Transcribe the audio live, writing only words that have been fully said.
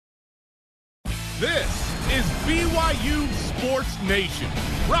This is BYU Sports Nation,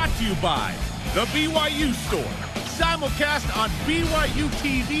 brought to you by the BYU Store, simulcast on BYU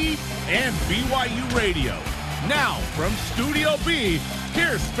TV and BYU Radio. Now, from Studio B,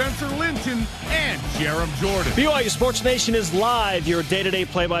 here's Spencer Linton and Jarom Jordan. BYU Sports Nation is live, your day-to-day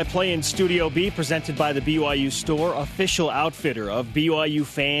play-by-play in Studio B, presented by the BYU Store, official outfitter of BYU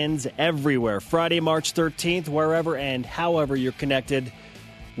fans everywhere. Friday, March 13th, wherever and however you're connected,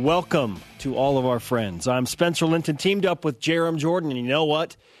 welcome to all of our friends. I'm Spencer Linton, teamed up with Jarom Jordan, and you know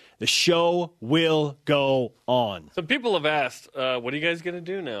what? The show will go on. So people have asked, what are you guys going to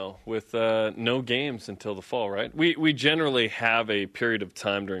do now with no games until the fall, right? We generally have a period of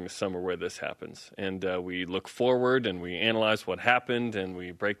time during the summer where this happens. And we look forward and we analyze what happened and we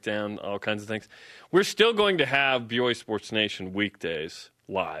break down all kinds of things. We're still going to have BYU Sports Nation weekdays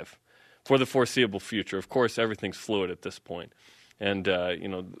live for the foreseeable future. Of course, everything's fluid at this point. And,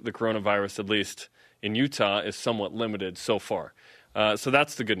 the coronavirus, at least in Utah, is somewhat limited so far. So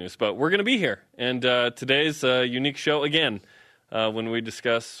that's the good news. But we're going to be here. And today's a unique show, again, when we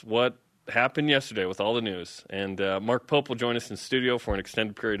discuss what happened yesterday with all the news. And Mark Pope will join us in studio for an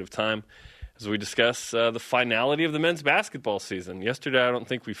extended period of time as we discuss the finality of the men's basketball season. Yesterday, I don't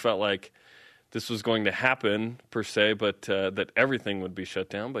think we felt like this was going to happen, per se, but that everything would be shut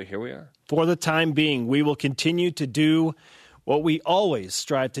down. But here we are. For the time being, we will continue to do what we always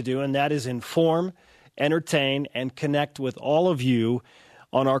strive to do, and that is inform, entertain, and connect with all of you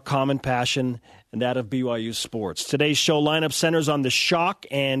on our common passion, and that of BYU sports. Today's show lineup centers on the shock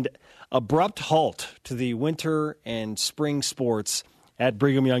and abrupt halt to the winter and spring sports at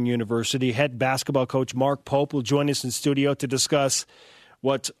Brigham Young University. Head basketball coach Mark Pope will join us in studio to discuss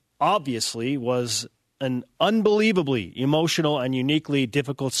what obviously was an unbelievably emotional and uniquely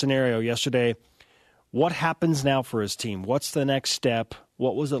difficult scenario yesterday. What happens now for his team? What's the next step?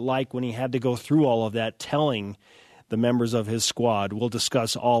 What was it like when he had to go through all of that, telling the members of his squad? We'll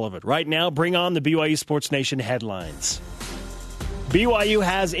discuss all of it. Right now, bring on the BYU Sports Nation headlines. BYU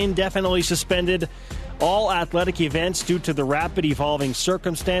has indefinitely suspended all athletic events due to the rapid evolving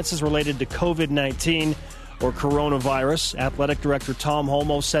circumstances related to COVID-19 or coronavirus. Athletic Director Tom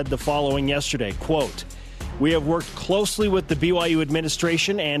Holmoe said the following yesterday, quote, "We have worked closely with the BYU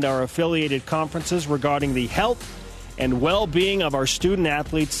administration and our affiliated conferences regarding the health and well-being of our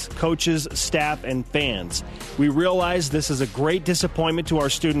student-athletes, coaches, staff, and fans. We realize this is a great disappointment to our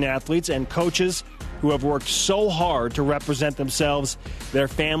student-athletes and coaches who have worked so hard to represent themselves, their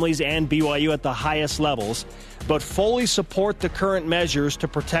families, and BYU at the highest levels, but fully support the current measures to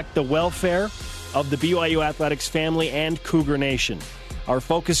protect the welfare of the BYU Athletics family and Cougar Nation. Our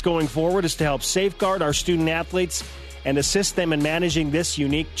focus going forward is to help safeguard our student-athletes and assist them in managing this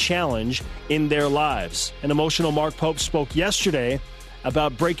unique challenge in their lives." An emotional Mark Pope spoke yesterday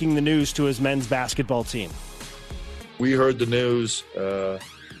about breaking the news to his men's basketball team. We heard the news.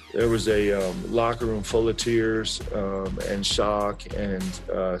 There was a locker room full of tears and shock and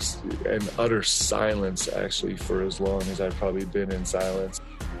utter silence, actually, for as long as I've probably been in silence.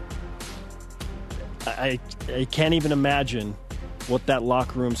 I can't even imagine what that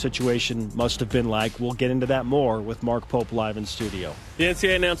locker room situation must have been like. We'll get into that more with Mark Pope live in studio. The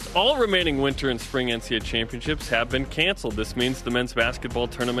NCAA announced all remaining winter and spring NCAA championships have been canceled. This means the men's basketball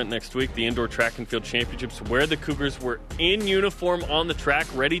tournament next week, the indoor track and field championships, where the Cougars were in uniform on the track,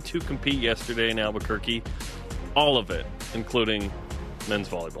 ready to compete yesterday in Albuquerque. All of it, including men's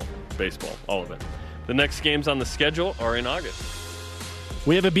volleyball, baseball, all of it. The next games on the schedule are in August.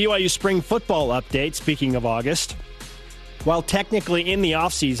 We have a BYU spring football update, speaking of August. While technically in the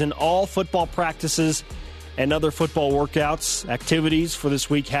offseason, all football practices and other football workouts, activities for this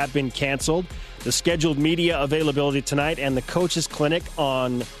week have been canceled. The scheduled media availability tonight and the coaches' clinic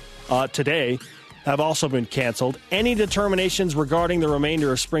on today have also been canceled. Any determinations regarding the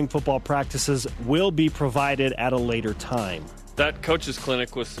remainder of spring football practices will be provided at a later time. That coaches'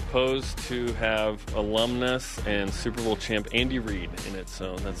 clinic was supposed to have alumnus and Super Bowl champ Andy Reid in it,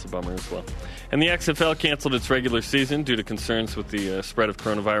 so that's a bummer as well. And the XFL canceled its regular season due to concerns with the spread of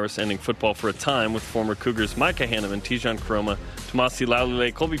coronavirus, ending football for a time with former Cougars Micah Hanneman, Tijon Karoma, Tomasi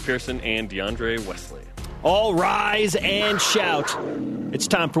Laulile, Colby Pearson, and DeAndre Wesley. All rise and shout. It's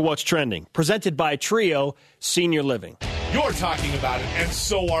time for What's Trending, presented by Trio Senior Living. You're talking about it, and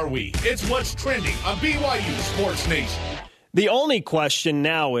so are we. It's What's Trending on BYU Sports Nation. The only question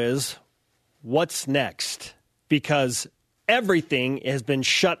now is, what's next? Because everything has been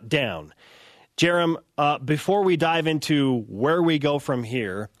shut down. Jarom, before we dive into where we go from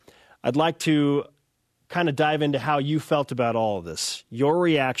here, I'd like to kind of dive into how you felt about all of this. Your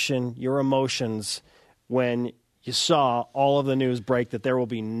reaction, your emotions when you saw all of the news break that there will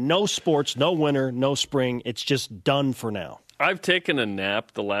be no sports, no winter, no spring. It's just done for now. I've taken a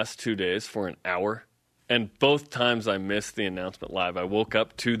nap the last 2 days for an hour, and both times I missed the announcement live. I woke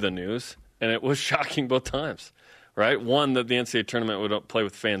up to the news, and it was shocking both times, right? One, that the NCAA tournament would play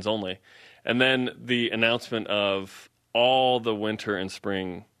with fans only, and then the announcement of all the winter and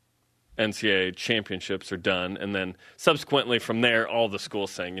spring NCAA championships are done, and then subsequently from there, all the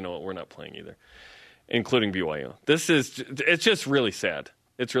schools saying, you know what, we're not playing either, including BYU. It's just really sad.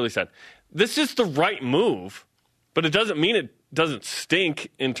 It's really sad. This is the right move, but it doesn't mean it doesn't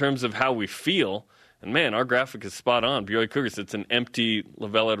stink in terms of how we feel. And, man, our graphic is spot on. BYU Cougars, it's an empty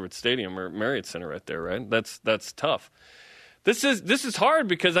LaVell Edwards Stadium or Marriott Center right there, right? That's tough. This is hard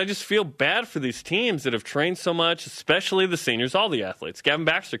because I just feel bad for these teams that have trained so much, especially the seniors, all the athletes. Gavin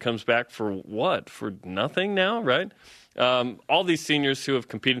Baxter comes back for what? For nothing now, right? All these seniors who have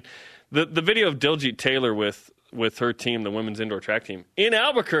competed. The video of Diljit Taylor with her team, the women's indoor track team, in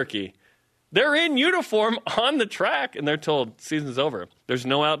Albuquerque. They're in uniform on the track, and they're told season's over. There's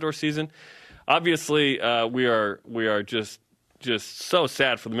no outdoor season. Obviously, we are just so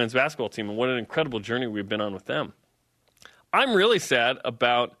sad for the men's basketball team, and what an incredible journey we've been on with them. I'm really sad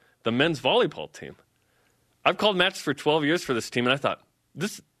about the men's volleyball team. I've called matches for 12 years for this team, and I thought,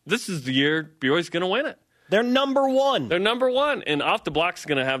 this is the year BYU's going to win it. They're number one. They're number one. And Off the Block's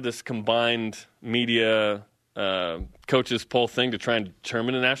going to have this combined media coaches poll thing to try and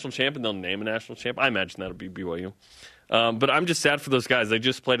determine a national champion. They'll name a national champion. I imagine that'll be BYU. But I'm just sad for those guys. They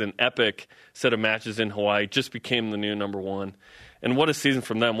just played an epic set of matches in Hawaii, just became the new number one. And what a season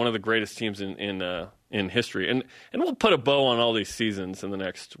from them, one of the greatest teams in history. And we'll put a bow on all these seasons in the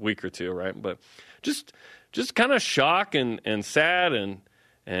next week or two, right? But just kind of shock and sad,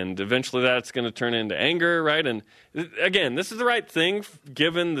 and eventually that's going to turn into anger, right? And again, this is the right thing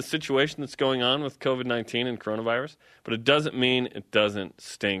given the situation that's going on with COVID-19 and coronavirus, but it doesn't mean it doesn't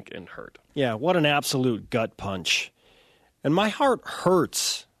stink and hurt. Yeah, what an absolute gut punch. And my heart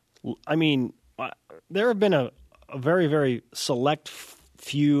hurts. I mean, there have been a very, very select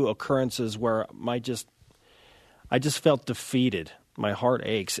few occurrences where I just felt defeated. My heart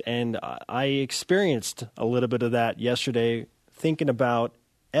aches. And I experienced a little bit of that yesterday, thinking about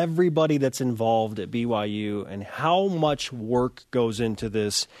everybody that's involved at BYU and how much work goes into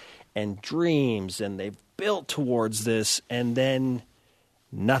this and dreams, and they've built towards this, and then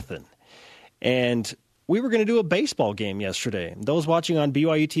nothing. And we were going to do a baseball game yesterday. Those watching on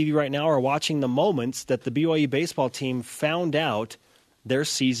BYU TV right now are watching the moments that the BYU baseball team found out their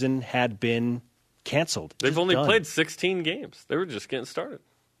season had been canceled. They've only played 16 games. They were just getting started.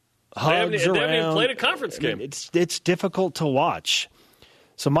 They haven't even played a conference game. It's difficult to watch.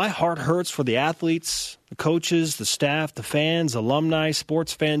 So my heart hurts for the athletes, the coaches, the staff, the fans, alumni,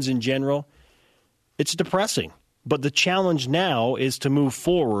 sports fans in general. It's depressing. But the challenge now is to move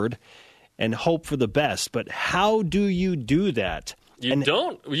forward and hope for the best. But how do you do that? You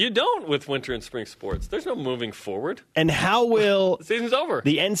don't with winter and spring sports. There's no moving forward. And how will the season's over.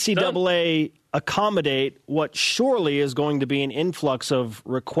 The NCAA accommodate what surely is going to be an influx of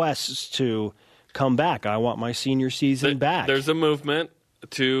requests to come back? I want my senior season back. There's a movement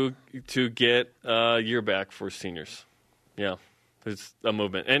to get a year back for seniors. Yeah, there's a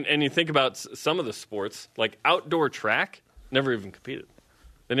movement. And you think about some of the sports, like outdoor track, never even competed.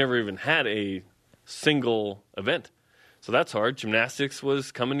 They never even had a single event. So that's hard. Gymnastics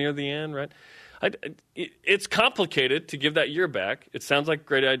was coming near the end, right? It's complicated to give that year back. It sounds like a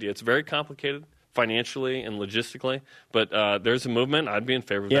great idea. It's very complicated financially and logistically, but there's a movement. I'd be in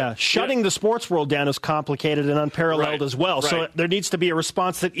favor of that. Yeah, shutting the sports world down is complicated and unparalleled as well. Right. So there needs to be a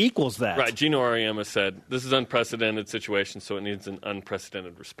response that equals that. Right. Gino Auriemma said, this is an unprecedented situation, so it needs an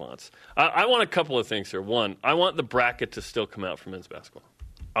unprecedented response. I want a couple of things here. One, I want the bracket to still come out for men's basketball.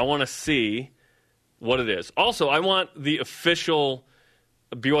 I want to see what it is. Also, I want the official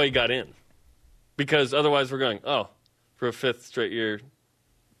BYU got in, because otherwise we're going, for a fifth straight year,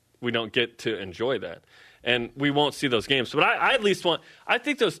 we don't get to enjoy that. And we won't see those games. But I at least I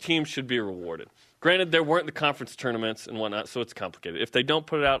think those teams should be rewarded. Granted, there weren't the conference tournaments and whatnot, so it's complicated. If they don't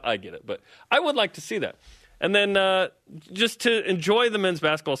put it out, I get it. But I would like to see that. And then just to enjoy the men's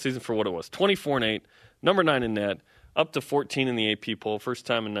basketball season for what it was. 24-8, number 9 in net, up to 14 in the AP poll. First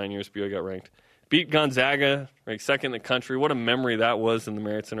time in 9 years BYU got ranked. Beat Gonzaga, ranked second in the country. What a memory that was in the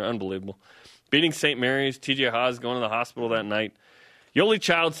Marriott Center. Unbelievable. Beating St. Mary's, TJ Haas going to the hospital that night. Yoli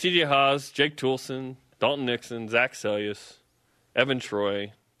Childs, TJ Haas, Jake Toulson, Dalton Nixon, Zach Selyus, Evan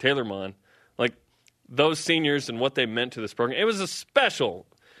Troy, Taylor Mon. Like, those seniors and what they meant to this program. It was a special.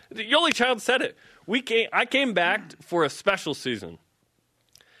 Yoli Childs said it. I came back for a special season.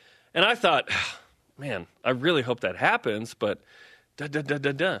 And I thought, man, I really hope that happens, but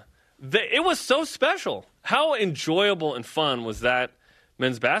it was so special. How enjoyable and fun was that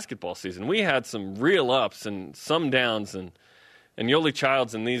men's basketball season? We had some real ups and some downs, and Yoli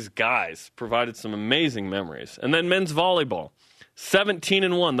Childs and these guys provided some amazing memories. And then men's volleyball,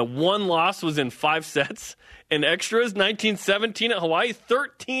 17-1. The one loss was in 5 sets in extras, 19-17 at Hawaii.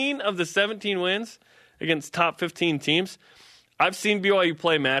 13 of the 17 wins against top 15 teams. I've seen BYU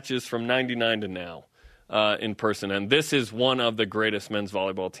play matches from 99 to now in person, and this is one of the greatest men's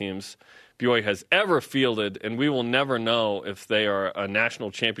volleyball teams BYU has ever fielded, and we will never know if they are a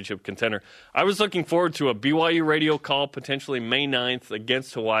national championship contender. I was looking forward to a BYU radio call potentially May 9th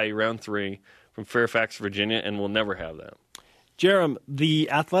against Hawaii, round 3 from Fairfax, Virginia, and we'll never have that. Jarom, the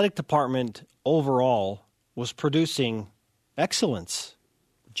athletic department overall was producing excellence.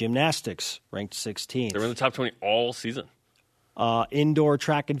 Gymnastics ranked 16th. They were in the top 20 all season. Indoor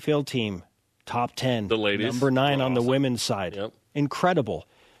track and field team, top 10. The ladies. Number 9 on awesome. the women's side. Yep. Incredible.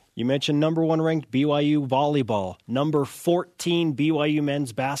 You mentioned number 1 ranked BYU volleyball, number 14 BYU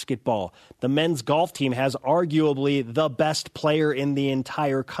men's basketball. The men's golf team has arguably the best player in the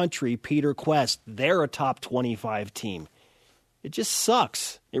entire country, Peter Quest. They're a top 25 team. It just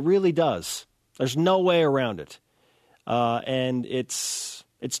sucks. It really does. There's no way around it. And it's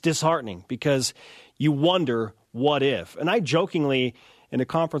disheartening because you wonder what if. And I jokingly, in a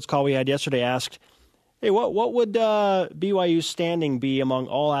conference call we had yesterday, asked, hey, what would BYU's standing be among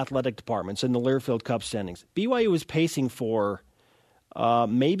all athletic departments in the Learfield Cup standings? BYU was pacing for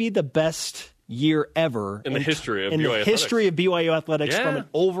maybe the best year ever in the history of BYU athletics. History of BYU athletics from an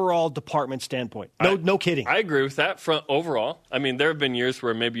overall department standpoint. No kidding. I agree with that. Overall, I mean, there have been years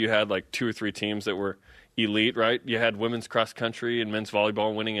where maybe you had like 2 or 3 teams that were elite, right? You had women's cross country and men's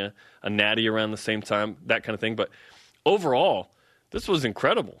volleyball winning a natty around the same time, that kind of thing. But overall, this was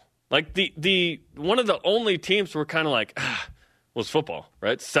incredible. Like the one of the only teams were kind of like, was football,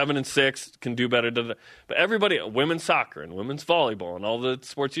 right? 7-6 can do better. But everybody, women's soccer and women's volleyball and all the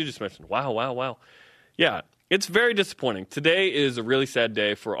sports you just mentioned. Wow. Yeah, it's very disappointing. Today is a really sad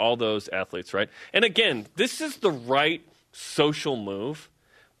day for all those athletes, right? And again, this is the right social move,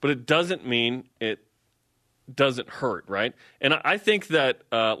 but it doesn't mean it doesn't hurt, right? And I think that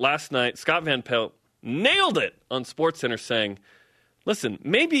last night, Scott Van Pelt nailed it on SportsCenter saying, listen,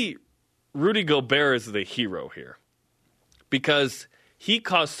 maybe Rudy Gobert is the hero here because he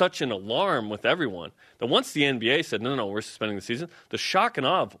caused such an alarm with everyone that once the NBA said, no, we're suspending the season, the shock and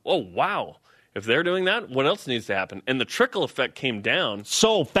awe of, oh, wow, if they're doing that, what else needs to happen? And the trickle effect came down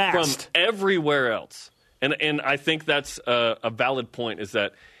so fast from everywhere else. And I think that's a valid point is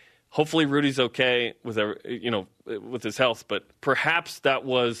that hopefully Rudy's okay with his health, but perhaps that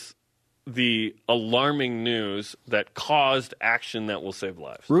was the alarming news that caused action that will save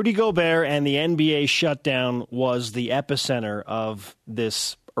lives. Rudy Gobert and the NBA shutdown was the epicenter of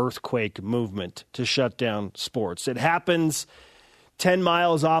this earthquake movement to shut down sports. It happens 10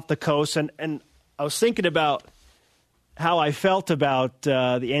 miles off the coast, and I was thinking about how I felt about the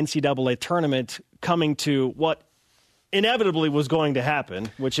NCAA tournament coming to what inevitably was going to happen,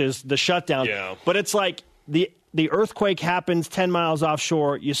 which is the shutdown. Yeah. But it's like the earthquake happens 10 miles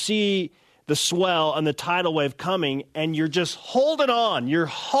offshore. You see the swell and the tidal wave coming, and you're just holding on. You're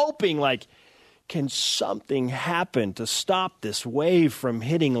hoping, like, can something happen to stop this wave from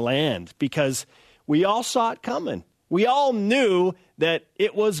hitting land? Because we all saw it coming. We all knew that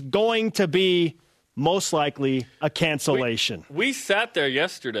it was going to be most likely a cancellation. We sat there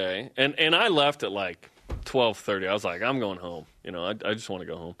yesterday, and I left at like 12:30. I was like, I'm going home. I just want to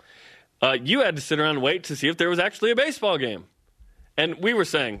go home. You had to sit around and wait to see if there was actually a baseball game. And we were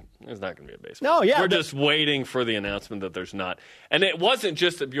saying, there's not going to be a baseball. No, yeah. We're just waiting for the announcement that there's not. And it wasn't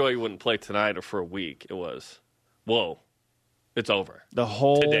just that BYU wouldn't play tonight or for a week. It was, whoa, it's over. The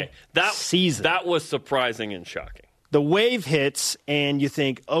whole today. season. That was surprising and shocking. The wave hits, and you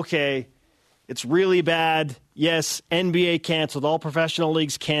think, okay, it's really bad. Yes, NBA canceled. All professional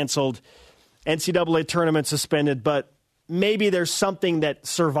leagues canceled. NCAA tournament suspended, but maybe there's something that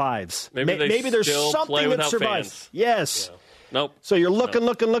survives. Maybe there's something that survives. Fans. Yes. Yeah. Nope. So you're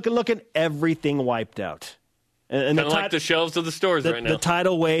looking. Everything wiped out. And kind of like the shelves of the stores right now. The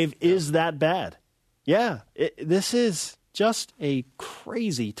tidal wave is that bad. Yeah. This is just a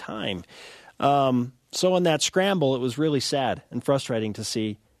crazy time. So in that scramble, it was really sad and frustrating to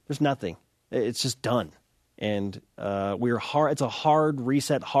see there's nothing. It's just done. And it's a hard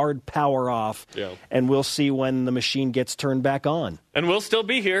reset, hard power off, yeah. And we'll see when the machine gets turned back on. And we'll still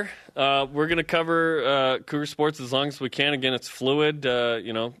be here We're going to cover Cougar sports as long as we can. Again, it's fluid,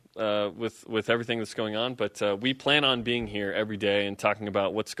 with everything that's going on. But we plan on being here every day and talking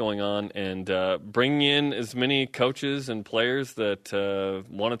about what's going on and bringing in as many coaches and players that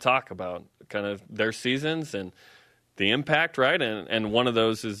want to talk about kind of their seasons and the impact, right? And one of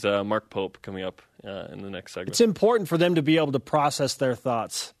those is Mark Pope coming up in the next segment. It's important for them to be able to process their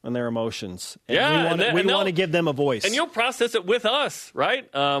thoughts and their emotions. And we want to give them a voice. And you'll process it with us, right?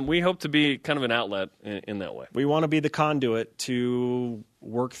 We hope to be kind of an outlet in that way. We want to be the conduit to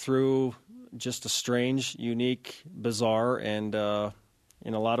work through just a strange, unique, bizarre, and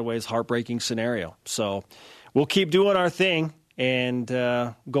in a lot of ways heartbreaking scenario. So we'll keep doing our thing and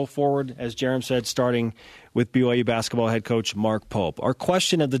go forward, as Jarom said, starting with BYU basketball head coach Mark Pope. Our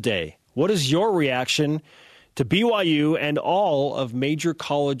question of the day: what is your reaction to BYU and all of major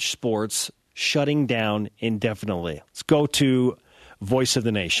college sports shutting down indefinitely? Let's go to Voice of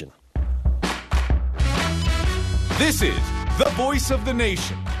the Nation. This is the Voice of the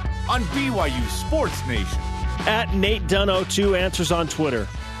Nation on BYU Sports Nation. At Nate Dunn 02 answers on Twitter.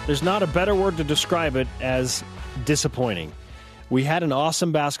 There's not a better word to describe it as disappointing. We had an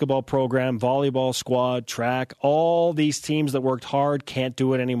awesome basketball program, volleyball squad, track. All these teams that worked hard can't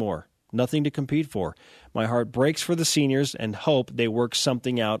do it anymore. Nothing to compete for. My heart breaks for the seniors and hope they work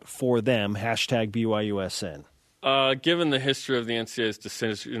something out for them. Hashtag BYUSN. Given the history of the NCAA's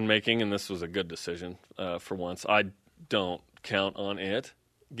decision-making, and this was a good decision for once, I don't count on it,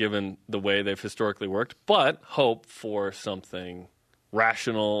 given the way they've historically worked, but hope for something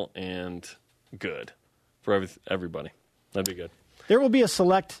rational and good for everybody. That'd be good. There will be a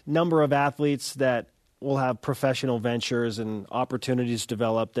select number of athletes that will have professional ventures and opportunities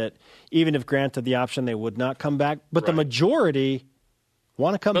develop that, even if granted the option, they would not come back. But the majority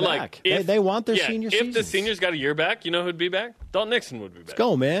want to come back. They want their senior seasons. If the seniors got a year back, you know who'd be back? Dalton Nixon would be back. Let's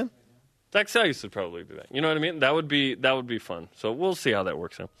go, man. Zach Sellius would probably be back. You know what I mean? That would be fun. So we'll see how that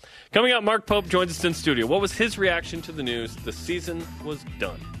works out. Coming up, Mark Pope joins us in studio. What was his reaction to the news? The season was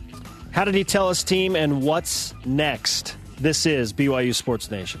done. How did he tell his team, and what's next? This is BYU Sports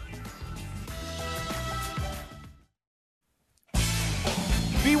Nation.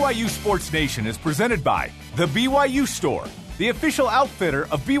 BYU Sports Nation is presented by The BYU Store, the official outfitter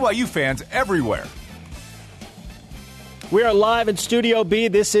of BYU fans everywhere. We are live in Studio B.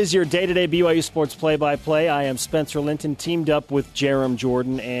 This is your day-to-day BYU Sports play-by-play. I am Spencer Linton, teamed up with Jarom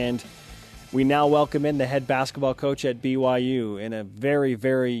Jordan, and we now welcome in the head basketball coach at BYU in a very,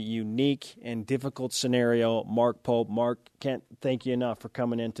 very unique and difficult scenario, Mark Pope. Mark, can't thank you enough for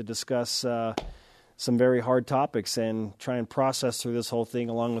coming in to discuss some very hard topics and try and process through this whole thing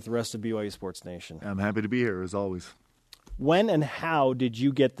along with the rest of BYU Sports Nation. I'm happy to be here, as always. When and how did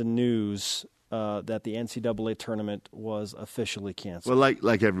you get the news that the NCAA tournament was officially canceled? Well,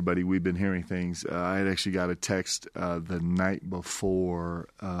 like everybody, we've been hearing things. I had actually got a text the night before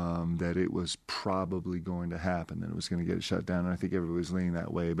that it was probably going to happen, that it was going to get shut down, and I think everybody was leaning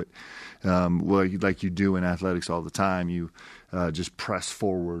that way. But, like you do in athletics all the time, you just press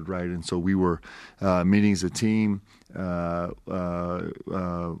forward, right? And so we were meeting as a team, doing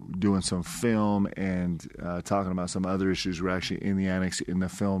some film and talking about some other issues. We're actually in the annex in the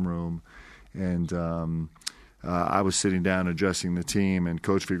film room. And I was sitting down addressing the team, and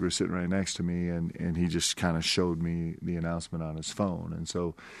Coach Figger was sitting right next to me, and he just kind of showed me the announcement on his phone. And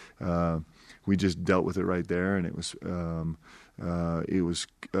so we just dealt with it right there, and it was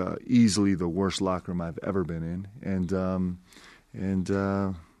easily the worst locker room I've ever been in, and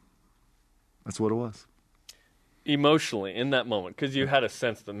that's what it was. Emotionally, in that moment, because you had a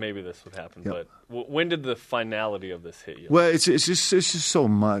sense that maybe this would happen, but when did the finality of this hit you? Well, it's just so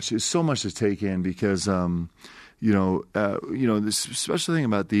much. It's so much to take in because, the special thing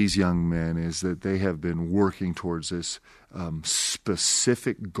about these young men is that they have been working towards this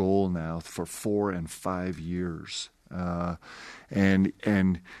specific goal now for 4 and 5 years. And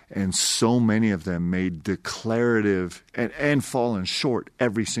so many of them made declarative and fallen short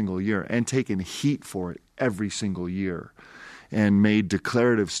every single year and taken heat for it every single year and made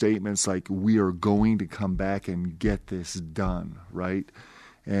declarative statements like, we are going to come back and get this done, right?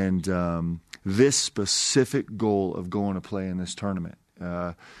 And this specific goal of going to play in this tournament,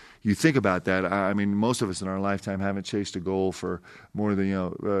 you think about that. I mean, most of us in our lifetime haven't chased a goal for more than,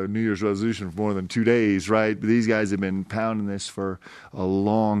 New Year's resolution for more than 2 days, right? But these guys have been pounding this for a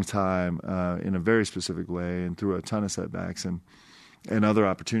long time in a very specific way and through a ton of setbacks and other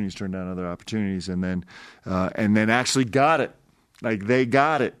opportunities, turned down other opportunities, and then actually got it. Like they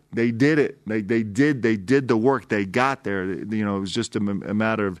got it. They did it. They did the work. They got there. It was just a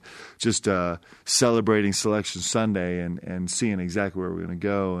matter of just celebrating Selection Sunday and seeing exactly where we're going to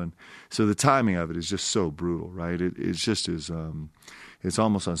go. And so the timing of it is just so brutal, right? It's just as it's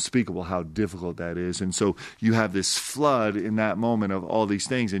almost unspeakable how difficult that is. And so you have this flood in that moment of all these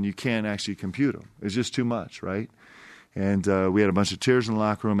things, and you can't actually compute them. It's just too much, right? And we had a bunch of tears in the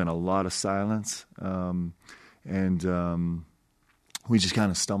locker room and a lot of silence. We just kind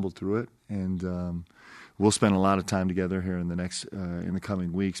of stumbled through it, and we'll spend a lot of time together here in the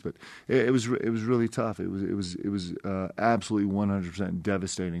coming weeks. But it was really tough. It was absolutely 100%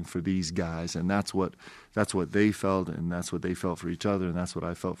 devastating for these guys, and that's what they felt, and that's what they felt for each other, and that's what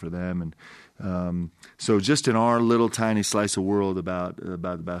I felt for them. And so, just in our little tiny slice of world about the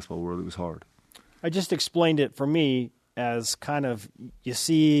basketball world, it was hard. I just explained it for me as kind of you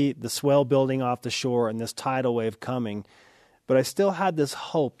see the swell building off the shore and this tidal wave coming. But I still had this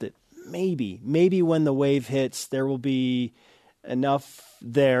hope that maybe when the wave hits, there will be enough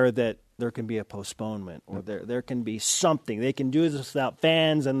there that there can be a postponement, or there can be something. They can do this without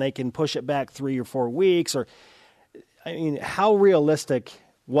fans, and they can push it back 3 or 4 weeks. How realistic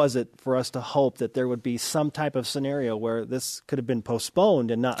was it for us to hope that there would be some type of scenario where this could have been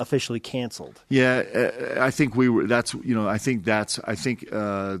postponed and not officially canceled? Yeah, I think we were. I think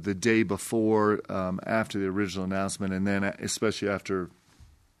the day before, after the original announcement, and then especially after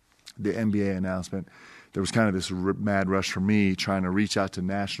the NBA announcement, there was kind of this mad rush for me trying to reach out to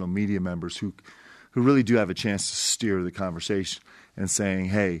national media members who really do have a chance to steer the conversation and saying,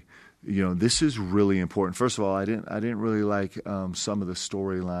 hey, this is really important. First of all, I didn't really like some of the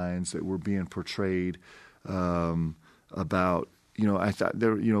storylines that were being portrayed about. I thought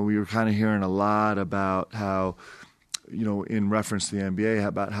we were kind of hearing a lot about how, in reference to the NBA,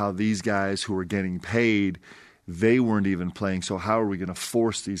 about how these guys who were getting paid, they weren't even playing. So how are we going to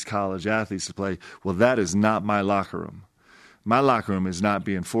force these college athletes to play? Well, that is not my locker room. My locker room is not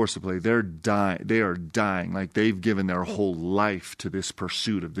being forced to play. They're dying. They are dying. Like they've given their whole life to this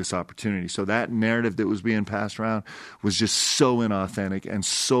pursuit of this opportunity. So that narrative that was being passed around was just so inauthentic and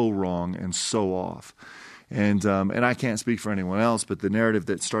so wrong and so off. And I can't speak for anyone else, but the narrative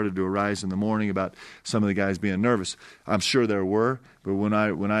that started to arise in the morning about some of the guys being nervous, I'm sure there were. But when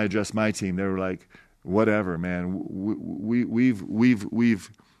I addressed my team, they were like, "Whatever, man.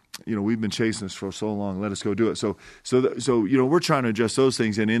 We've been chasing this for so long. Let us go do it." So we're trying to adjust those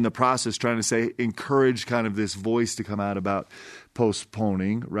things, and in the process, trying to encourage kind of this voice to come out about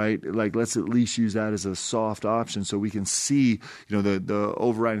postponing, right? Like let's at least use that as a soft option, so we can see, the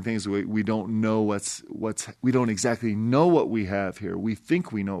overriding things. We don't know we don't exactly know what we have here. We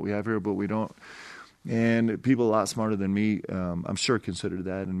think we know what we have here, but we don't. And people a lot smarter than me, I'm sure, considered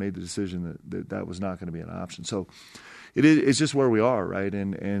that and made the decision that was not going to be an option. So. It's just where we are, right?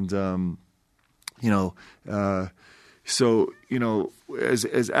 As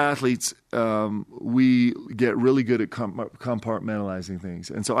athletes, we get really good at compartmentalizing things,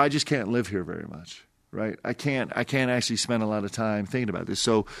 and so I just can't live here very much, right? I can't actually spend a lot of time thinking about this.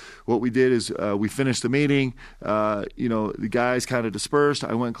 So what we did is we finished the meeting. The guys kind of dispersed.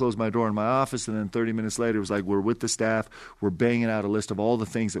 I went and closed my door in my office, and then 30 minutes later, it was like we're with the staff. We're banging out a list of all the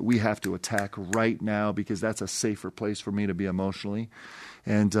things that we have to attack right now because that's a safer place for me to be emotionally.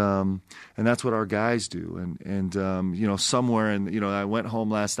 And that's what our guys do. And somewhere, I went home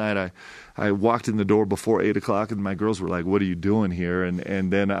last night. I walked in the door before 8 o'clock, and my girls were like, "What are you doing here?"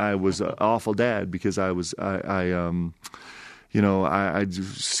 And then I was an awful dad because I just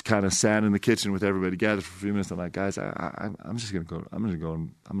kind of sat in the kitchen with everybody gathered for a few minutes. I'm like, "Guys, I'm gonna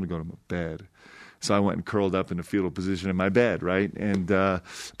go to bed." So I went and curled up in a fetal position in my bed, right? And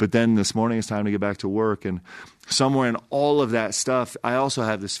but then this morning it's time to get back to work. And somewhere in all of that stuff, I also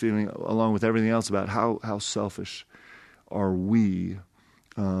have this feeling, along with everything else, about how selfish are we.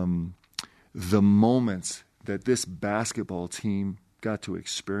 The moments that this basketball team got to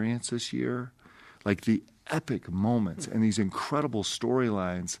experience this year, like the epic moments and these incredible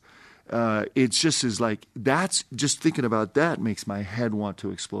storylines. It's just is like that's just thinking about that makes my head want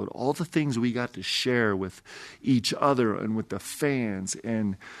to explode. All the things we got to share with each other and with the fans,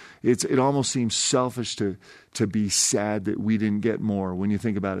 and it almost seems selfish to be sad that we didn't get more when you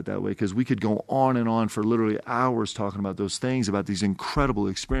think about it that way, because we could go on and on for literally hours talking about those things, about these incredible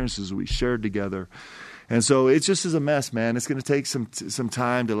experiences we shared together. And so it just is a mess, man. It's going to take some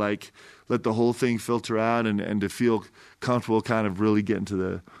time to let the whole thing filter out and to feel comfortable kind of really getting to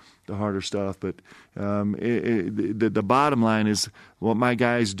the harder stuff. But the bottom line is what my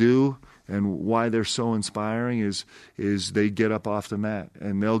guys do And why they're so inspiring is they get up off the mat,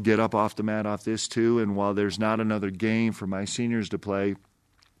 and they'll get up off the mat off this too. And while there's not another game for my seniors to play,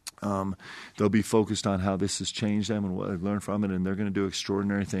 they'll be focused on how this has changed them and what they've learned from it, and they're going to do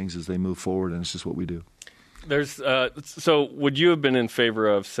extraordinary things as they move forward, and it's just what we do. So would you have been in favor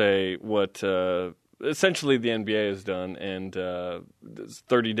of, say, what essentially the NBA has done, and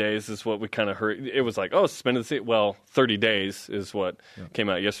 30 days is what we kind of heard. It was like, suspended the season. Well, 30 days is what came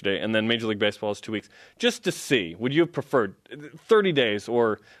out yesterday, and then Major League Baseball is 2 weeks. Just to see, would you have preferred 30 days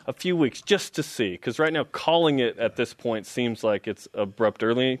or a few weeks just to see? Because right now, calling it at this point seems like it's abrupt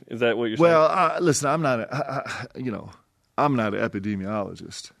early. Is that what you're saying? Well, listen, I'm not I'm not an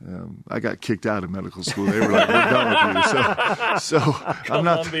epidemiologist. I got kicked out of medical school. They were like, "We're done with you." So I'm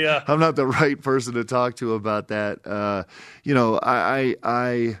not the right person to talk to about that.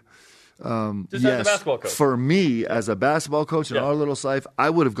 Just as a basketball coach. For me, as a basketball coach in our little life,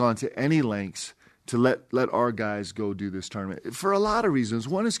 I would have gone to any lengths to let our guys go do this tournament for a lot of reasons.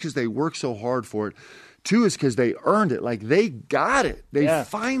 One is because they work so hard for it. Two is because they earned it. Like, they got it. They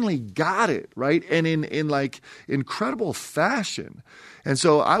finally got it, right? And in like incredible fashion. And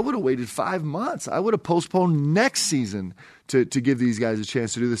so I would have waited 5 months. I would have postponed next season to give these guys a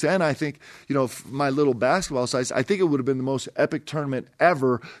chance to do this. And I think, my little basketball size, I think it would have been the most epic tournament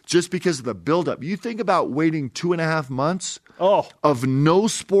ever just because of the buildup. You think about waiting 2.5 months of no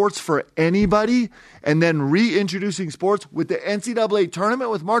sports for anybody and then reintroducing sports with the NCAA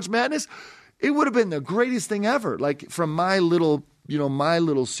tournament with March Madness. It would have been the greatest thing ever. Like, from my little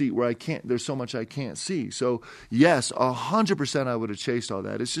seat where there's so much I can't see. So yes, 100% I would have chased all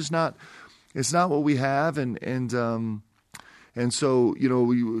that. It's just not what we have. And so,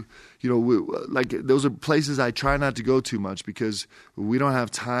 like, those are places I try not to go too much because we don't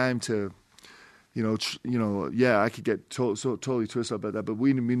have time to, I could get totally twisted about that, but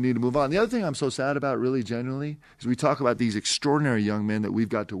we need to move on. The other thing I'm so sad about, really genuinely, is we talk about these extraordinary young men that we've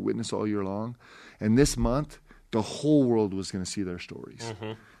got to witness all year long. And this month, the whole world was going to see their stories.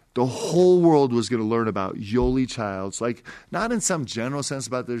 Mm-hmm. The whole world was going to learn about Yoli Childs, like, not in some general sense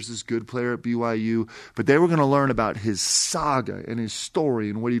about there's this good player at BYU, but they were going to learn about his saga and his story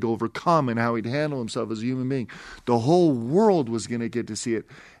and what he'd overcome and how he'd handle himself as a human being. The whole world was going to get to see it.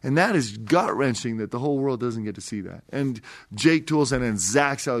 And that is gut-wrenching that the whole world doesn't get to see that. And Jake Toolson and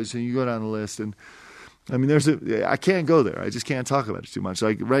Zach Sallyson, you go down the list, and I mean, I can't go there. I just can't talk about it too much.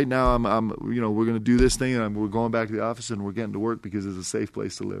 Like, right now, we're going to do this thing, and we're going back to the office, and we're getting to work because it's a safe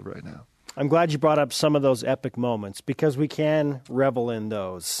place to live right now. I'm glad you brought up some of those epic moments because we can revel in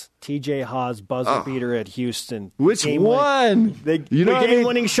those. TJ Haas buzzer beater at Houston. Which one? The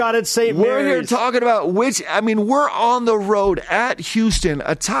game-winning shot at St. Mary's. We're here talking about we're on the road at Houston,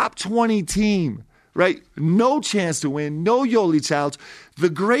 a top 20 team. Right? No chance to win. No Yoli Childs. The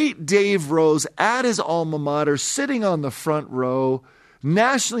great Dave Rose at his alma mater, sitting on the front row.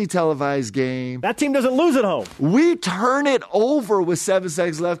 Nationally televised game. That team doesn't lose at home. We turn it over with 7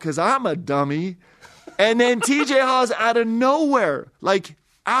 seconds left because I'm a dummy. And then TJ Haas out of nowhere,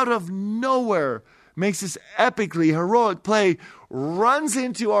 makes this epically heroic play, runs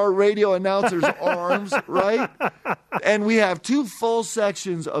into our radio announcer's arms, right? And we have 2 full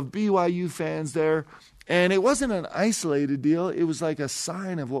sections of BYU fans there. And it wasn't an isolated deal. It was like a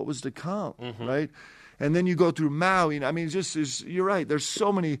sign of what was to come, right? And then you go through Maui. I mean, you're right. There's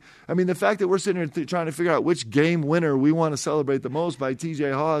so many. I mean, the fact that we're sitting here trying to figure out which game winner we want to celebrate the most by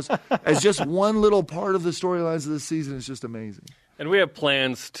TJ Haas as just one little part of the storylines of this season is just amazing. And we have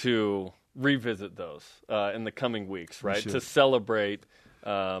plans to revisit those in the coming weeks, right? To celebrate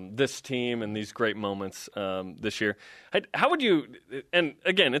this team and these great moments this year. How would you, and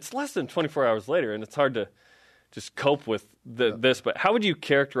again, it's less than 24 hours later, and it's hard to just cope with this, but how would you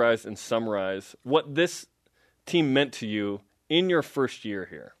characterize and summarize what this team meant to you in your first year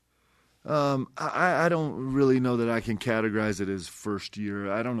here? I don't really know that I can categorize it as first year.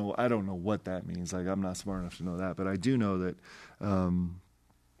 I don't know what that means. Like, I'm not smart enough to know that, but I do know that,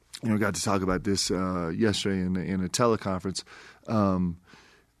 got to talk about this yesterday in a teleconference.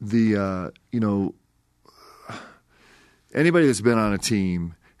 Anybody that's been on a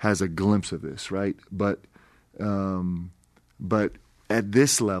team has a glimpse of this, right? But at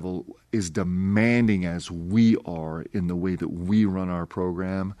this level, is demanding as we are in the way that we run our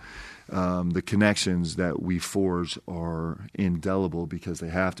program. The connections that we forge are indelible because they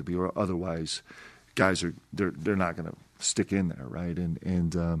have to be, or otherwise, guys they're not going to stick in there, right?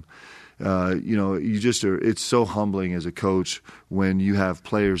 And it's so humbling as a coach when you have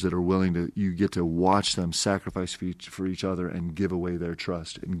players that are willing to, you get to watch them sacrifice for each other and give away their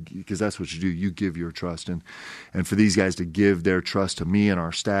trust. And because that's what you do, you give your trust. And for these guys to give their trust to me and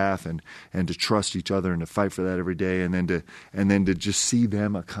our staff and to trust each other and to fight for that every day, and then to just see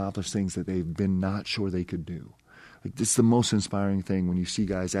them accomplish things that they've been not sure they could do. Like, this is the most inspiring thing, when you see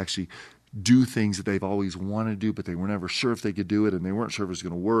guys actually do things that they've always wanted to do, but they were never sure if they could do it, and they weren't sure if it was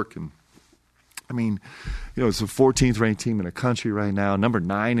going to work. And I mean, it's the 14th ranked team in the country right now, number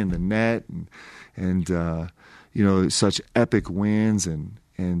 9 in the net, and such epic wins, and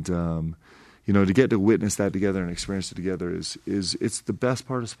to get to witness that together and experience it together is it's the best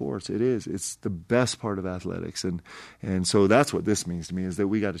part of sports. It is. It's the best part of athletics, and so that's what this means to me, is that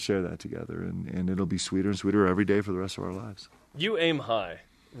we got to share that together, and it'll be sweeter and sweeter every day for the rest of our lives. You aim high,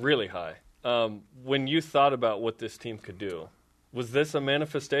 really high. When you thought about what this team could do, was this a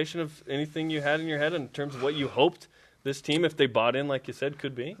manifestation of anything you had in your head in terms of what you hoped this team, if they bought in, like you said,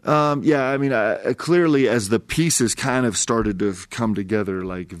 could be? Yeah, I mean, clearly as the pieces kind of started to come together,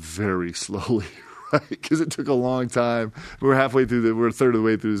 like, very slowly, right? Because it took a long time. We're a third of the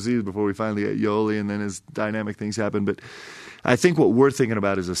way through the season before we finally got Yoli, and then as dynamic things happen. But I think what we're thinking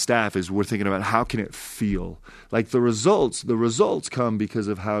about as a staff is we're thinking about how can it feel. Like, the results come because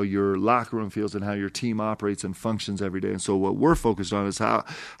of how your locker room feels and how your team operates and functions every day. And so what we're focused on is how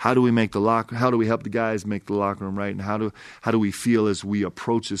do we help the guys make the locker room right, and how do we feel as we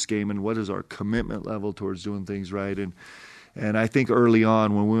approach this game, and what is our commitment level towards doing things right. And I think early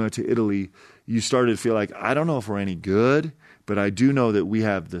on when we went to Italy, you started to feel like, I don't know if we're any good, but I do know that we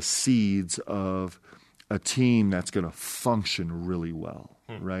have the seeds of a team that's going to function really well,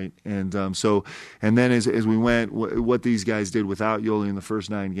 right? And and then as we went, what these guys did without Yoli in the first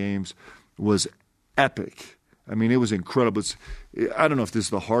 9 games was epic. I mean, it was incredible. I don't know if this is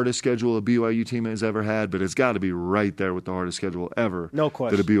the hardest schedule a BYU team has ever had, but it's got to be right there with the hardest schedule ever no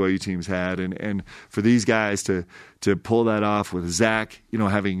question. that a BYU team's had. And for these guys to pull that off with Zach,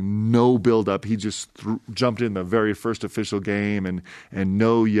 having no build-up, he just jumped in the very first official game, and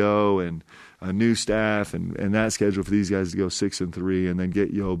no Yo, and a new staff, and that schedule for these guys to go 6-3 and then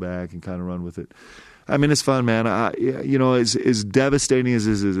get Yo back and kind of run with it. I mean, it's fun, man. As devastating as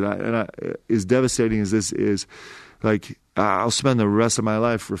this is, as devastating as this is, like, I'll spend the rest of my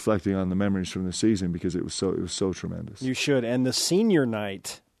life reflecting on the memories from the season, because it was so tremendous. You should. And the senior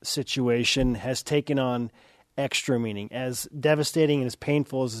night situation has taken on extra meaning. As devastating and as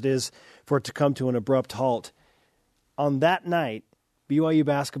painful as it is for it to come to an abrupt halt, on that night, BYU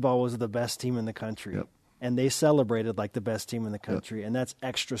basketball was the best team in the country. Yep. And they celebrated like the best team in the country, and that's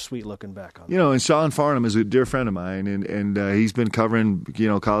extra sweet looking back on. And Sean Farnham is a dear friend of mine, and he's been covering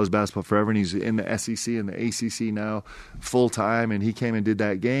college basketball forever, and he's in the SEC and the ACC now full time, and he came and did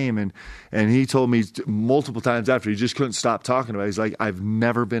that game, and he told me multiple times after, he just couldn't stop talking about it. He's like, I've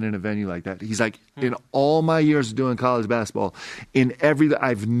never been in a venue like that. He's like, in all my years of doing college basketball,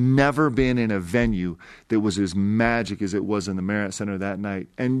 I've never been in a venue that was as magic as it was in the Marriott Center that night,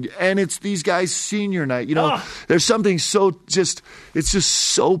 and it's these guys' senior night. There's something it's just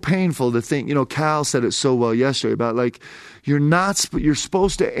so painful to think, Cal said it so well yesterday about, like, you're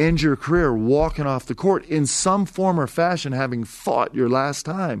supposed to end your career walking off the court in some form or fashion, having fought your last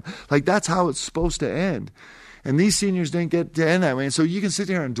time. Like, that's how it's supposed to end. And these seniors didn't get to end that way. And so you can sit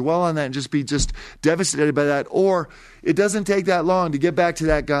here and dwell on that and just be devastated by that. Or it doesn't take that long to get back to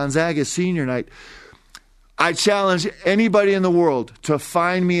that Gonzaga senior night. I challenge anybody in the world to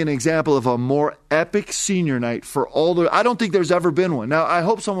find me an example of a more epic senior night for all the. I don't think there's ever been one. Now, I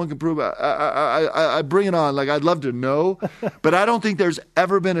hope someone can prove it. I bring it on. Like, I'd love to know, but I don't think there's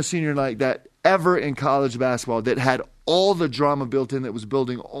ever been a senior night that ever in college basketball that had all the drama built in, that was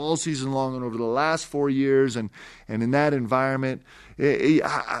building all season long and over the last 4 years, and in that environment.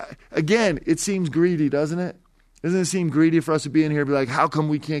 Again, it seems greedy, doesn't it? Doesn't it seem greedy for us to be in here and be like, how come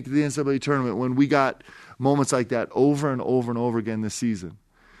we can't get the NCAA tournament when we got moments like that over and over and over again this season?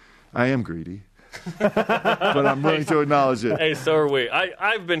 I am greedy, but I'm willing to acknowledge it. Hey, so are we.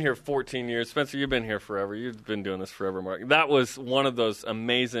 I've been here 14 years. Spencer, you've been here forever. You've been doing this forever, Mark. That was one of those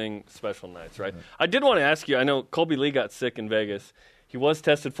amazing special nights, right? I did want to ask you, I know Colby Lee got sick in Vegas. He was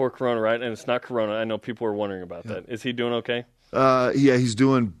tested for corona, right? And it's not corona. I know people were wondering about that. Is he doing okay? Yeah, he's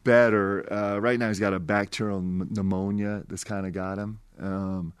doing better. Right now he's got a bacterial pneumonia that's kind of got him.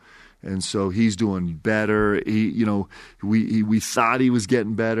 And so he's doing better. We thought he was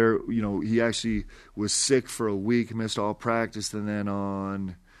getting better. He actually was sick for a week, missed all practice, and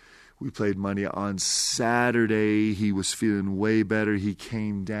then we played Monday. On Saturday, he was feeling way better. He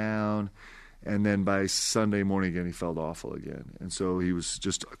came down, And then by Sunday morning again, he felt awful again. And so he was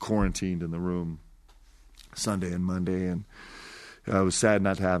just quarantined in the room Sunday and Monday. And I was sad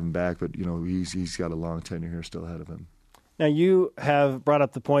not to have him back, but, he's got a long tenure here still ahead of him. Now, you have brought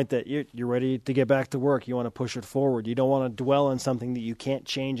up the point that you're ready to get back to work. You want to push it forward. You don't want to dwell on something that you can't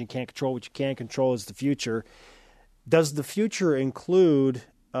change and can't control. What you can control is the future. Does the future include,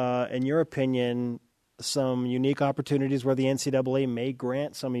 in your opinion, some unique opportunities where the NCAA may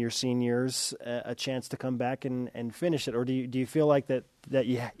grant some of your seniors a chance to come back and finish it? Or do you feel like that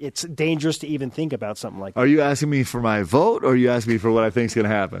it's dangerous to even think about something like that? Are you asking me for my vote, or are you asking me for what I think is going to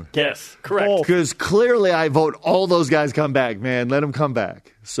happen? Yes, correct. Because clearly I vote all those guys come back, man. Let them come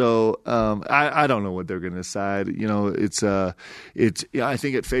back. So I don't know what they're going to decide. I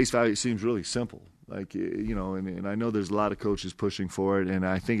think at face value it seems really simple. And I know there's a lot of coaches pushing for it, and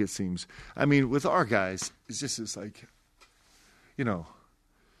I think it seems, with our guys, it's you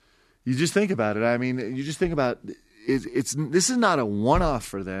just think about it. You just think about this is not a one-off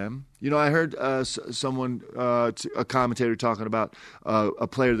for them. I heard someone, a commentator talking about a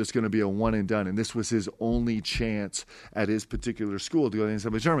player that's going to be a one and done, and this was his only chance at his particular school to go to the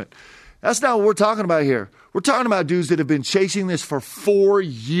NCAA tournament. That's not what we're talking about here. We're talking about dudes that have been chasing this for 4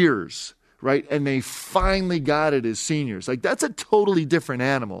 years. Right, and they finally got it as seniors. That's a totally different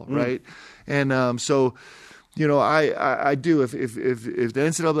animal, right? And I do. If the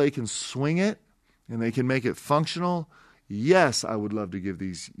NCAA can swing it and they can make it functional, yes, I would love to give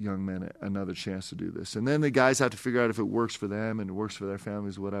these young men another chance to do this. And then the guys have to figure out if it works for them and it works for their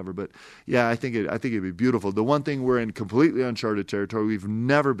families, whatever. But yeah, I think it'd be beautiful. The one thing, we're in completely uncharted territory. We've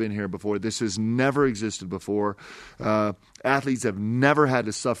never been here before. This has never existed before. Athletes have never had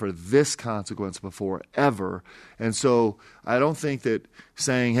to suffer this consequence before, ever. And so I don't think that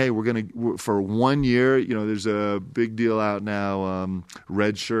saying, hey, we're going to, for 1 year, there's a big deal out now,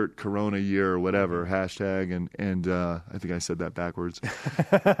 Redshirt Corona year or whatever, hashtag, and I think I said that backwards.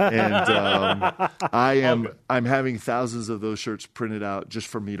 And I'm having thousands of those shirts printed out just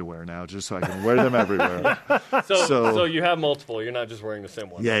for me to wear now, just so I can wear them everywhere. So you have multiple. You're not just wearing the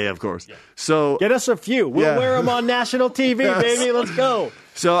same one. Yeah, of course. Yeah. So get us a few. We'll wear them on national TV, baby. Let's go.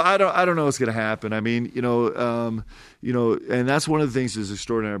 So I don't know what's going to happen. And that's one of the things that's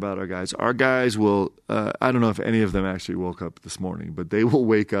extraordinary about our guys. Our guys will. I don't know if any of them actually woke up this morning, but they will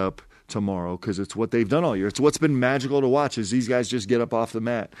wake up tomorrow, because it's what they've done all year. It's what's been magical to watch, is these guys just get up off the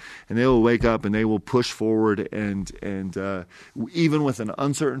mat and they will wake up and they will push forward and even with an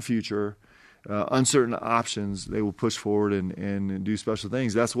uncertain future, uncertain options, they will push forward and do special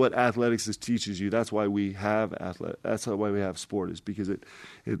things. That's what athletics teaches you. That's why we have That's why we have sport, is because it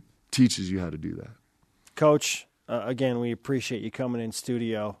teaches you how to do that. Coach, again, we appreciate you coming in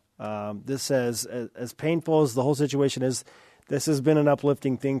studio. This as painful as the whole situation is, this has been an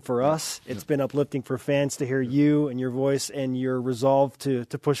uplifting thing for us. It's been uplifting for fans to hear you and your voice and your resolve to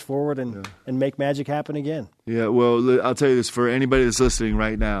push forward and make magic happen again. Yeah, well, I'll tell you this, for anybody that's listening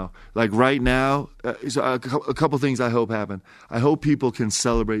right now, a couple things I hope happen. I hope people can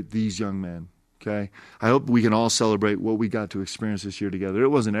celebrate these young men. Okay, I hope we can all celebrate what we got to experience this year together. It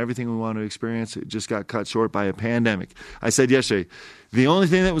wasn't everything we wanted to experience. It just got cut short by a pandemic. I said yesterday, the only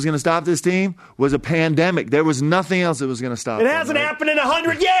thing that was going to stop this team was a pandemic. There was nothing else that was going to stop it. It hasn't happened in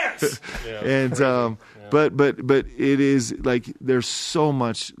 100 years. But it is there's so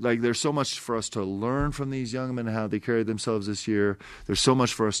much for us to learn from these young men and how they carried themselves this year. There's so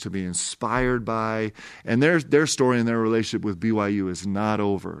much for us to be inspired by, and their story and their relationship with BYU is not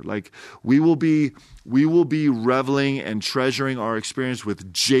over. We will be reveling and treasuring our experience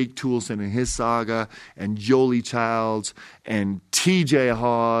with Jake Toulson and his saga, and Yoli Childs and TJ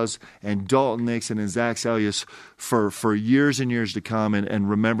Hawes and Dalton Nixon and Zach Salius for years and years to come, and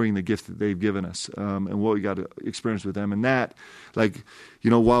remembering the gift that they've given us, and what we got to experience with them. And that,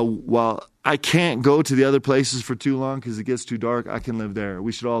 while I can't go to the other places for too long because it gets too dark, I can live there.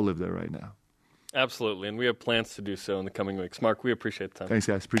 We should all live there right now. Absolutely, and we have plans to do so in the coming weeks. Mark, we appreciate the time. Thanks,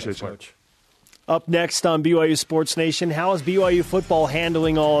 guys. Appreciate you. Coach. Up next on BYU Sports Nation, how is BYU football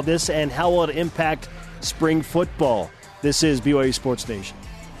handling all of this, and how will it impact spring football? This is BYU Sports Nation.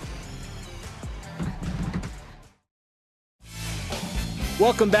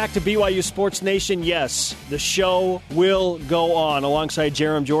 Welcome back to BYU Sports Nation. Yes, the show will go on. Alongside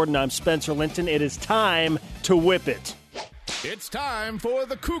Jarom Jordan, I'm Spencer Linton. It is time to whip it. It's time for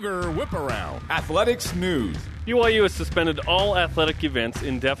the Cougar Whip Around. Athletics news. BYU has suspended all athletic events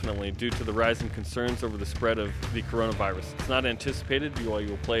indefinitely due to the rising concerns over the spread of the coronavirus. It's not anticipated BYU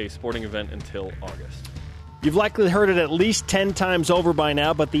will play a sporting event until August. You've likely heard it at least 10 times over by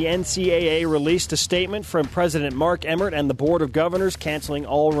now, but the NCAA released a statement from President Mark Emmert and the Board of Governors canceling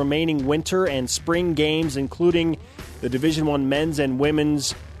all remaining winter and spring games, including the Division I men's and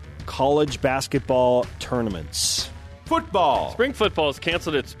women's college basketball tournaments. Football. Spring football has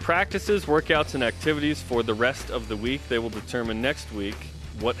canceled its practices, workouts, and activities for the rest of the week. They will determine next week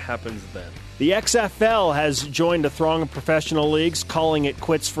what happens then. The XFL has joined a throng of professional leagues, calling it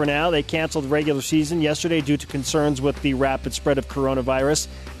quits for now. They canceled the regular season yesterday due to concerns with the rapid spread of coronavirus,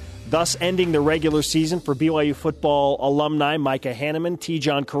 thus ending the regular season for BYU football alumni Micah Hanneman, T.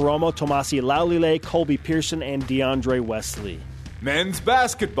 John Coromo, Tomasi Laulile, Colby Pearson, and DeAndre Wesley. Men's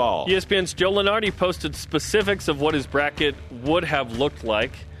basketball. ESPN's Joe Lunardi posted specifics of what his bracket would have looked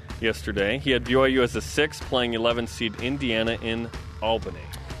like yesterday. He had BYU as a 6, playing 11 seed Indiana in Albany.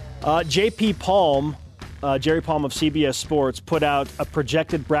 J.P. Palm, Jerry Palm of CBS Sports, put out a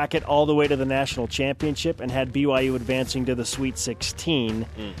projected bracket all the way to the national championship and had BYU advancing to the Sweet 16.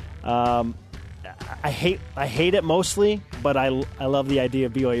 I hate it mostly, but I love the idea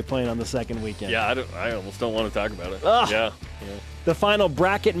of BYU playing on the second weekend. Yeah, I almost don't want to talk about it. Yeah. The final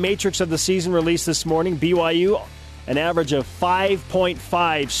bracket matrix of the season released this morning. BYU, an average of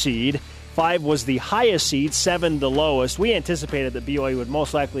 5.5 seed. 5 was the highest seed, 7 the lowest. We anticipated that BYU would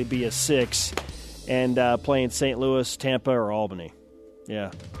most likely be a 6 and play in St. Louis, Tampa, or Albany.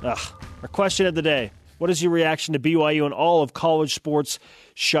 Yeah. Our question of the day. What is your reaction to BYU and all of college sports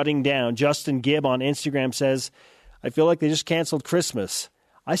shutting down? Justin Gibb on Instagram says, I feel like they just canceled Christmas.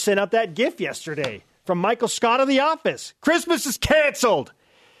 I sent out that GIF yesterday from Michael Scott of The Office. Christmas is canceled.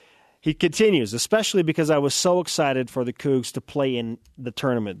 He continues, especially because I was so excited for the Cougs to play in the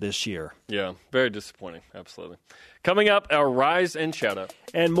tournament this year. Yeah, very disappointing. Absolutely. Coming up, our Rise and Shoutout.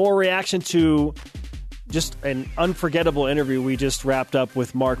 And more reaction to just an unforgettable interview we just wrapped up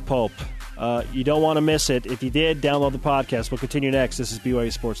with Mark Pope. You don't want to miss it. If you did, download the podcast. We'll continue next. This is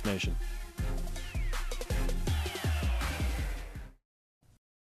BYU Sports Nation.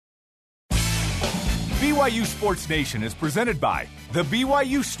 BYU Sports Nation is presented by The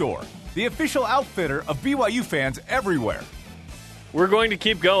BYU Store, the official outfitter of BYU fans everywhere. We're going to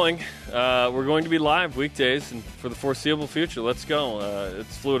keep going. We're going to be live weekdays and for the foreseeable future. Let's go.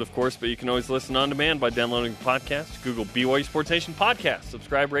 It's fluid, of course, but you can always listen on demand by downloading the podcast. Google BYU Sports Nation Podcast.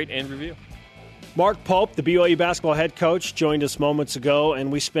 Subscribe, rate, and review. Mark Pope, the BYU basketball head coach, joined us moments ago,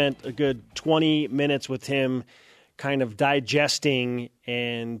 and we spent a good 20 minutes with him kind of digesting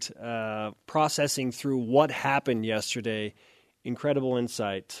and processing through what happened yesterday. Incredible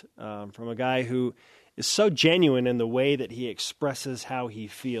insight from a guy who is so genuine in the way that he expresses how he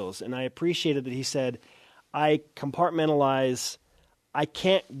feels. And I appreciated that he said, I compartmentalize. I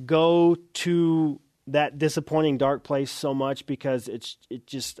can't go to that disappointing dark place so much because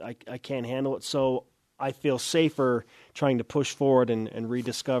I can't handle it. So I feel safer trying to push forward and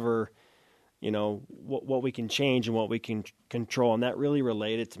rediscover what we can change and what we can control. And that really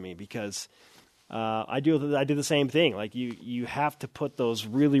related to me because I do the same thing. Like you have to put those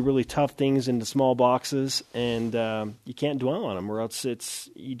really, really tough things into small boxes, and you can't dwell on them, or else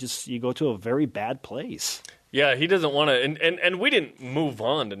you go to a very bad place. Yeah, he doesn't want to, and we didn't move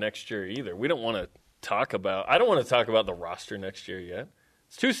on to next year either. We don't want to talk about. I don't want to talk about the roster next year yet.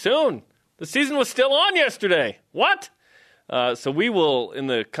 It's too soon. The season was still on yesterday. What? So we will, in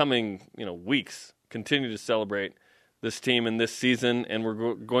the coming weeks, continue to celebrate this team and this season, and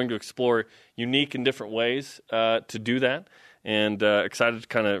we're going to explore unique and different ways to do that, and excited to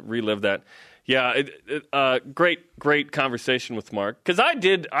kind of relive that. Yeah, great conversation with Mark, because I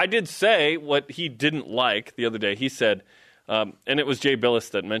did say what he didn't like the other day. He said, and it was Jay Billis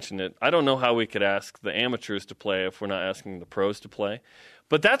that mentioned it, I don't know how we could ask the amateurs to play if we're not asking the pros to play.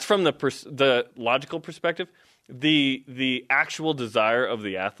 But that's from the logical perspective. The actual desire of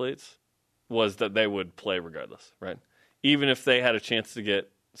the athletes was that they would play regardless, right? Even if they had a chance to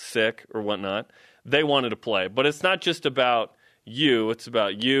get sick or whatnot, they wanted to play. But it's not just about you. It's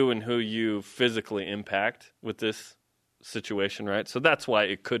about you and who you physically impact with this situation, right? So that's why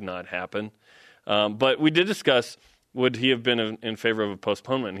it could not happen. But we did discuss, would he have been in favor of a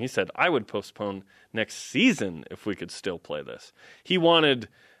postponement? And he said, I would postpone next season if we could still play this. He wanted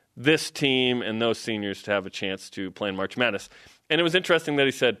this team and those seniors to have a chance to play in March Madness. And it was interesting that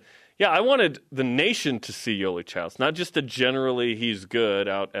he said, yeah, I wanted the nation to see Yoli Childs, not just the generally he's good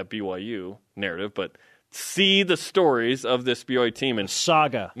out at BYU narrative, but see the stories of this BYU team. And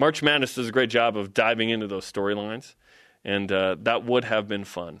saga. March Madness does a great job of diving into those storylines, and that would have been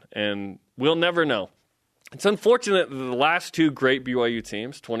fun. And we'll never know. It's unfortunate that the last two great BYU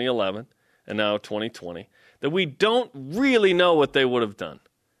teams, 2011 and now 2020, that we don't really know what they would have done.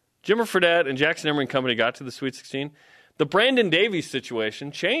 Jimmer Fredette and Jackson Emery and company got to the Sweet 16. The Brandon Davies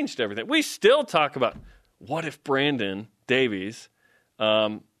situation changed everything. We still talk about what if Brandon Davies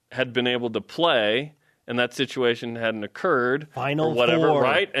had been able to play and that situation hadn't occurred Final or whatever, Four.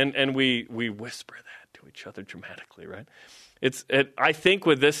 right? And we whisper that to each other dramatically, right? I think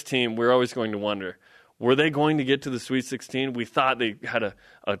with this team, we're always going to wonder, were they going to get to the Sweet 16? We thought they had a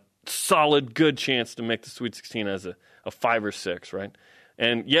solid, good chance to make the Sweet 16 as a 5 or 6, right?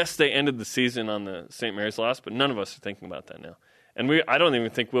 And yes, they ended the season on the St. Mary's loss, but none of us are thinking about that now. And I don't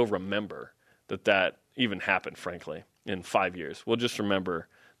even think we'll remember that even happened, frankly, in 5 years. We'll just remember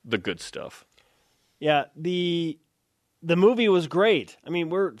the good stuff. Yeah, the movie was great. I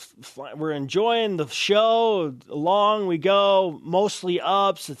mean, we're enjoying the show. Along we go, mostly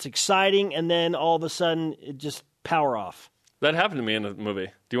ups. It's exciting, and then all of a sudden, it just power off. That happened to me in the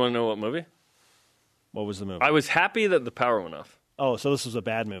movie. Do you want to know what movie? What was the movie? I was happy that the power went off. Oh, so this was a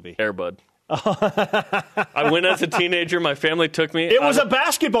bad movie. Air Bud. I went as a teenager. My family took me. It was a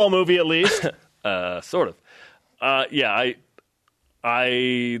basketball movie, at least. Sort of. The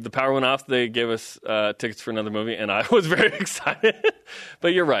power went off. They gave us tickets for another movie, and I was very excited.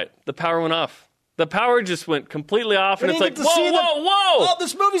 But you're right. The power went off. The power just went completely off, and it's like, whoa! Oh,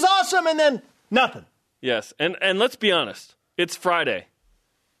 this movie's awesome, and then nothing. Yes, and let's be honest. It's Friday.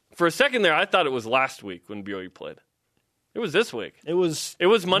 For a second there, I thought it was last week when BYU played. It was this week. It was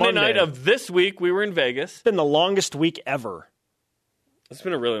Monday night of this week. We were in Vegas. It's been the longest week ever. It's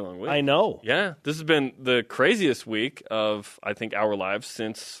been a really long week. I know. Yeah, this has been the craziest week of, I think, our lives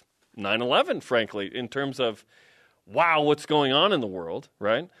since 9/11, frankly, in terms of, wow, what's going on in the world,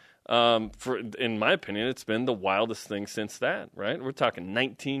 right? In my opinion, it's been the wildest thing since that, right? We're talking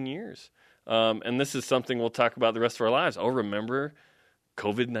 19 years. And this is something we'll talk about the rest of our lives. Oh, remember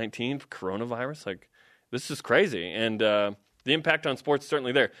COVID-19, coronavirus? Like, this is crazy. And the impact on sports is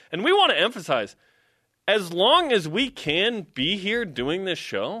certainly there. And we want to emphasize, as long as we can be here doing this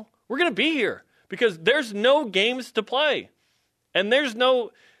show, we're going to be here because there's no games to play. And there's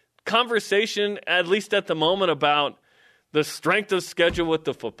no conversation, at least at the moment, about the strength of schedule with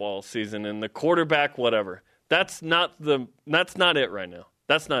the football season and the quarterback, whatever. That's not it right now.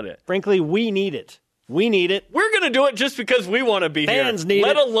 That's not it. Frankly, we need it. We need it. We're going to do it just because we want to be here. Fans need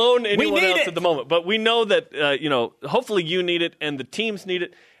let it. alone anyone else it. at the moment. But we know that, hopefully you need it and the teams need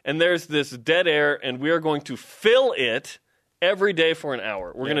it. And there's this dead air, and we are going to fill it every day for an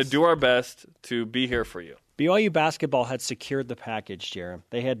hour. We're going to do our best to be here for you. BYU basketball had secured the package, Jarom.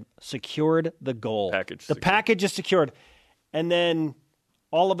 They had secured the goal. The package is secured. And then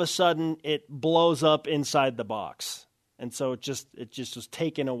all of a sudden it blows up inside the box. And so it just was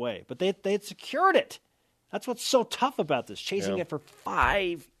taken away. But they had secured it. That's what's so tough about this, chasing it for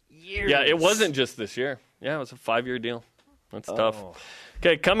 5 years. Yeah, it wasn't just this year. Yeah, it was a 5-year deal. That's tough.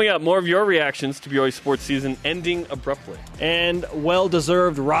 Okay, coming up, more of your reactions to BYU sports season ending abruptly. And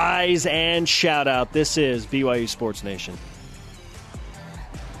well-deserved rise and shout-out. This is BYU Sports Nation.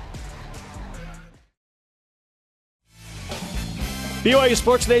 BYU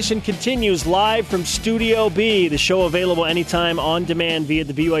Sports Nation continues live from Studio B, the show available anytime on demand via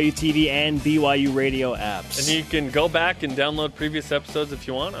the BYU TV and BYU radio apps. And you can go back and download previous episodes if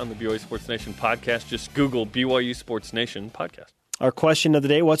you want on the BYU Sports Nation podcast. Just Google BYU Sports Nation podcast. Our question of the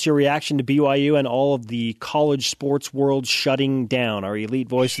day, what's your reaction to BYU and all of the college sports world shutting down? Our elite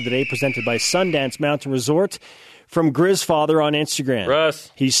voice of the day presented by Sundance Mountain Resort. From Grizzfather on Instagram.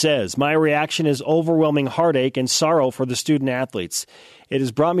 Russ. He says, my reaction is overwhelming heartache and sorrow for the student athletes. It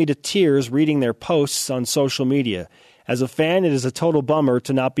has brought me to tears reading their posts on social media. As a fan, it is a total bummer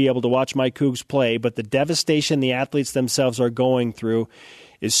to not be able to watch my Cougs play, but the devastation the athletes themselves are going through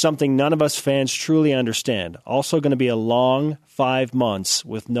is something none of us fans truly understand. Also going to be a long 5 months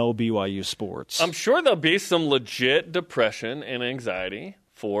with no BYU sports. I'm sure there'll be some legit depression and anxiety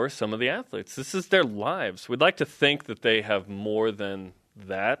for some of the athletes. This is their lives. We'd like to think that they have more than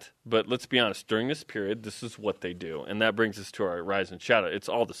that, but let's be honest, during this period, this is what they do. And that brings us to our rise and shout out. It's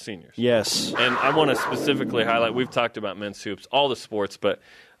all the seniors. Yes. And I want to specifically highlight, we've talked about men's hoops, all the sports, but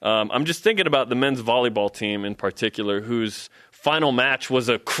I'm just thinking about the men's volleyball team in particular, whose final match was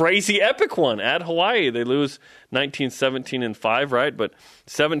a crazy epic one at Hawaii. They lose 19-17-5, right? But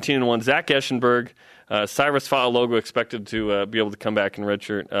 17-1. Zach Eschenberg, Cyrus Fa'alogo expected to be able to come back in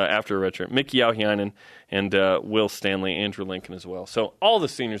redshirt after a redshirt. Mickey Auhiainen and Will Stanley, Andrew Lincoln as well. So all the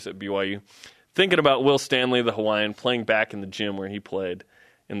seniors at BYU. Thinking about Will Stanley, the Hawaiian, playing back in the gym where he played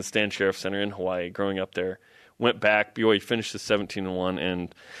in the Stan Sheriff Center in Hawaii, growing up there. Went back. BYU finished the 17-1,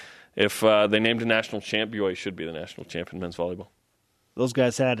 and if they named a national champ, BYU should be the national champ in men's volleyball. Those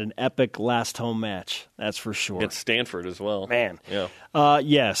guys had an epic last home match, that's for sure. Against Stanford as well. Man. Yeah.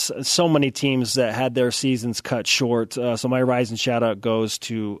 Yes, so many teams that had their seasons cut short. So my rise and shout-out goes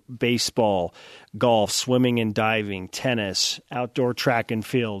to baseball, golf, swimming and diving, tennis, outdoor track and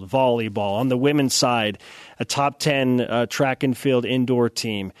field, volleyball. On the women's side, a top 10 track and field indoor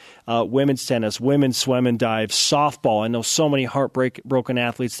team, women's tennis, women's swim and dive, softball. I know so many heartbroken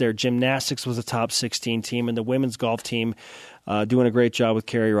athletes there. Gymnastics was a top 16 team, and the women's golf team doing a great job with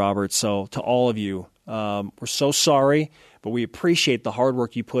Carrie Roberts. So to all of you, we're so sorry, but we appreciate the hard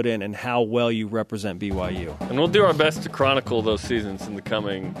work you put in and how well you represent BYU. And we'll do our best to chronicle those seasons in the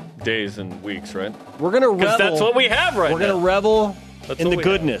coming days and weeks, right? We're going to revel. Because that's what we have right now. We're going to revel in the we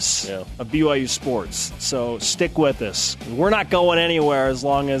goodness of BYU sports. So stick with us. We're not going anywhere as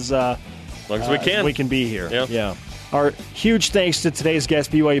long as we can be here. Yeah. Our huge thanks to today's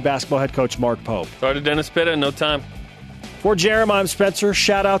guest, BYU basketball head coach Mark Pope. Sorry to Dennis Pitta, no time. For Jarom, I'm Spencer.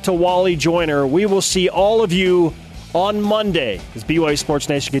 Shout out to Wally Joyner. We will see all of you on Monday as BYU Sports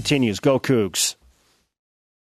Nation continues. Go Cougs.